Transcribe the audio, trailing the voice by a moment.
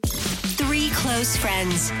close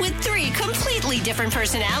friends with 3 completely different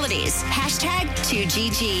personalities. Hashtag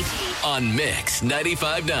 2GG. On Mix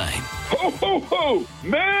 95.9. Ho, ho, ho!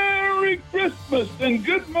 Merry Christmas and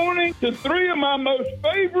good morning to 3 of my most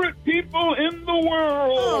favorite people in the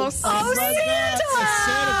world. Oh, Santa!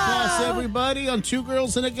 Santa Claus, everybody, on Two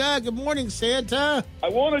Girls and a Guy. Good morning, Santa. I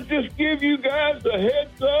want to just give you guys a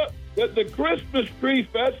heads up that the Christmas Tree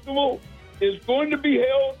Festival is going to be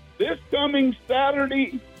held this coming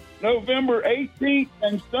Saturday, November 18th,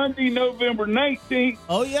 and Sunday, November 19th.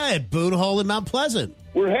 Oh, yeah, at Boone Hall in Mount Pleasant.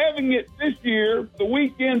 We're having it this year, the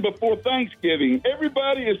weekend before Thanksgiving.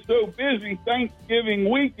 Everybody is so busy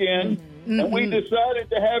Thanksgiving weekend, and we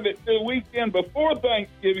decided to have it the weekend before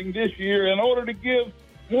Thanksgiving this year in order to give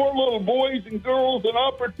more little boys and girls an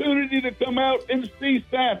opportunity to come out and see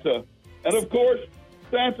Santa. And, of course,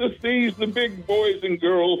 Santa sees the big boys and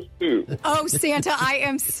girls, too. Oh, Santa, I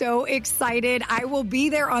am so excited. I will be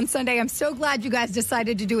there on Sunday. I'm so glad you guys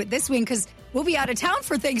decided to do it this week because we'll be out of town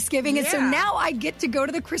for Thanksgiving. And so now I get to go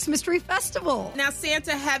to the Christmas Tree Festival. Now,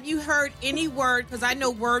 Santa, have you heard any word? Because I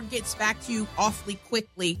know word gets back to you awfully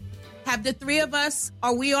quickly. Have the 3 of us,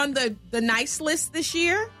 are we on the nice list this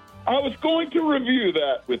year? I was going to review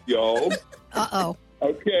that with y'all. Uh-oh.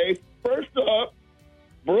 Okay, first up,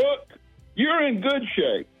 Brooke, you're in good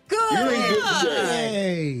shape. Good. You're in good shape.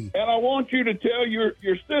 Hey. And I want you to tell your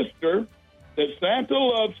sister that Santa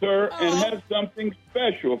loves her and has something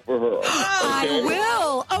special for her. Okay? I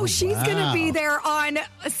will. Oh, she's going to Wow. be there on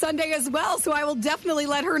Sunday as well, so I will definitely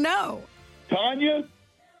let her know. Tanya,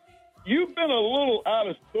 you've been a little out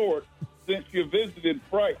of sorts since you visited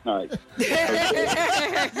Fright Night.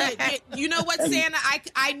 You know what, Santa?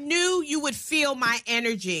 I knew you would feel my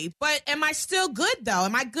energy, but am I still good though?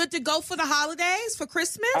 Am I good to go for the holidays, for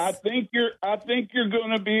Christmas? I think you're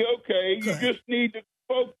going to be okay. You just need to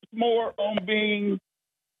focus more on being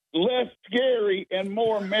less scary and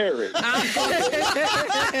more merry. I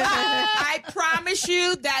promise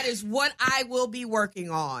you that is what I will be working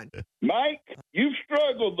on. Mike, you've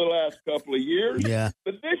struggled the last couple of years. Yeah.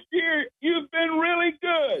 But this year, you've been really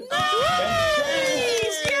good. Yay!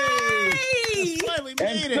 Finally And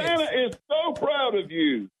made it. Santa is so proud of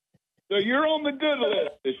you. So you're on the good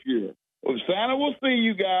list this year. Well, Santa will see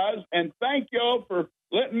you guys, and thank y'all for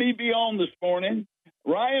letting me be on this morning.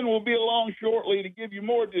 Ryan will be along shortly to give you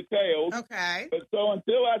more details. Okay. But so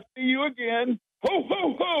until I see you again, ho,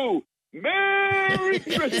 ho, ho, Merry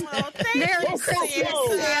Christmas. Merry Ho, ho, Christmas,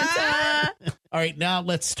 ho. Santa. All right, now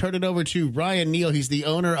let's turn it over to Ryan Neal. He's the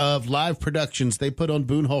owner of Live Productions. They put on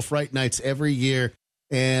Boone Hall Fright Nights every year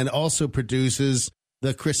and also produces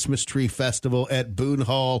the Christmas Tree Festival at Boone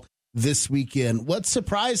Hall this weekend. What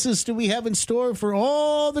surprises do we have in store for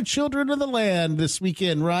all the children of the land this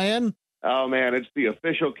weekend, Ryan? Oh, man, it's the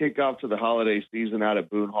official kickoff to the holiday season out at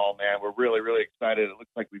Boone Hall, man. We're really, really excited. It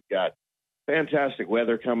looks like we've got fantastic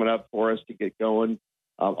weather coming up for us to get going.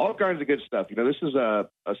 All kinds of good stuff. You know, this is a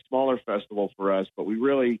smaller festival for us, but we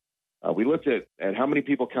really we looked at how many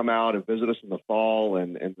people come out and visit us in the fall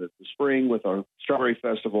and the spring with our Strawberry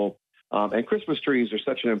Festival. And Christmas trees are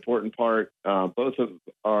such an important part, both of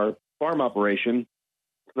our farm operation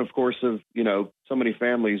and, of course, of, you know, so many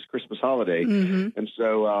families' Christmas holiday. Mm-hmm. And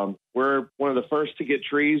so we're one of the first to get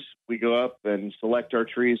trees. We go up and select our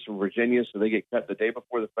trees from Virginia, so they get cut the day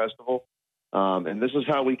before the festival. And this is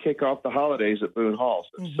how we kick off the holidays at Boone Hall.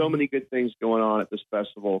 So many good things going on at this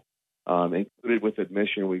festival, included with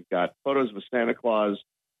admission. We've got photos of Santa Claus,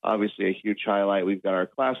 obviously a huge highlight. We've got our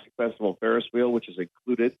classic festival Ferris wheel, which is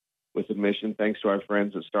included with admission, thanks to our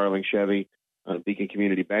friends at Starling Chevy, Beacon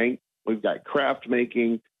Community Bank. We've got craft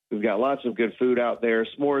making. We've got lots of good food out there.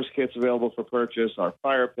 S'mores kits available for purchase. Our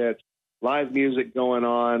fire pits, live music going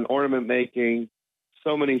on, ornament making.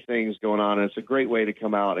 So many things going on. And it's a great way to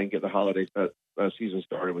come out and get the holiday season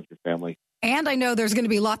started with your family. And I know there's going to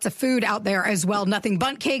be lots of food out there as well. Nothing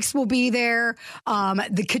Bundt Cakes will be there.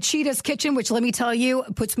 The Cachita's Kitchen, which let me tell you,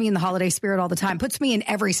 puts me in the holiday spirit all the time. Puts me in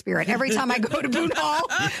every spirit. Every time I go to Boone Hall,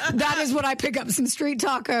 that is when I pick up some street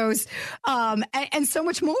tacos and so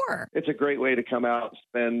much more. It's a great way to come out and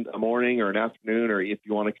spend a morning or an afternoon, or if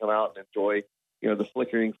you want to come out and enjoy, you know, the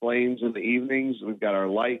flickering flames in the evenings. We've got our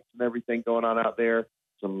lights and everything going on out there.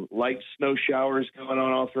 Some light snow showers going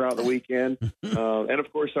on all throughout the weekend. And,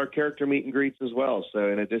 of course, our character meet and greets as well. So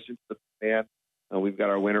in addition to the band, we've got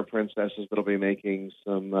our winter princesses that'll be making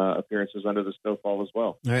some appearances under the snowfall as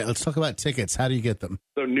well. All right, let's talk about tickets. How do you get them?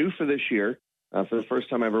 So new for this year, for the first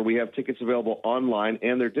time ever, we have tickets available online,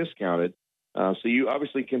 and they're discounted. So you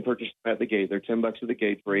obviously can purchase them at the gate. They're $10 at the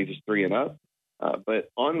gate for ages 3 and up.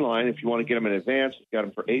 But online, if you want to get them in advance, we've got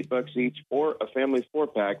them for $8 each, or a family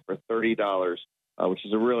 4-pack for $30. which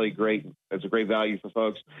is a great value for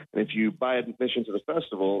folks. And if you buy admission to the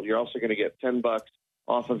festival, you're also going to get $10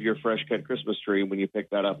 off of your fresh cut Christmas tree when you pick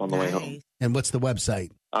that up on the way home. And what's the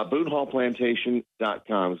website?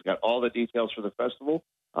 BooneHallPlantation.com. It's got all the details for the festival,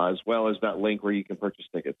 as well as that link where you can purchase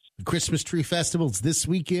tickets. The Christmas Tree Festival's this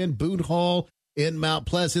weekend, Boone Hall in Mount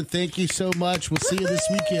Pleasant. Thank you so much. We'll see you this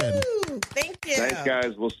weekend. Thank you. Thanks,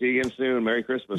 guys. We'll see you again soon. Merry Christmas.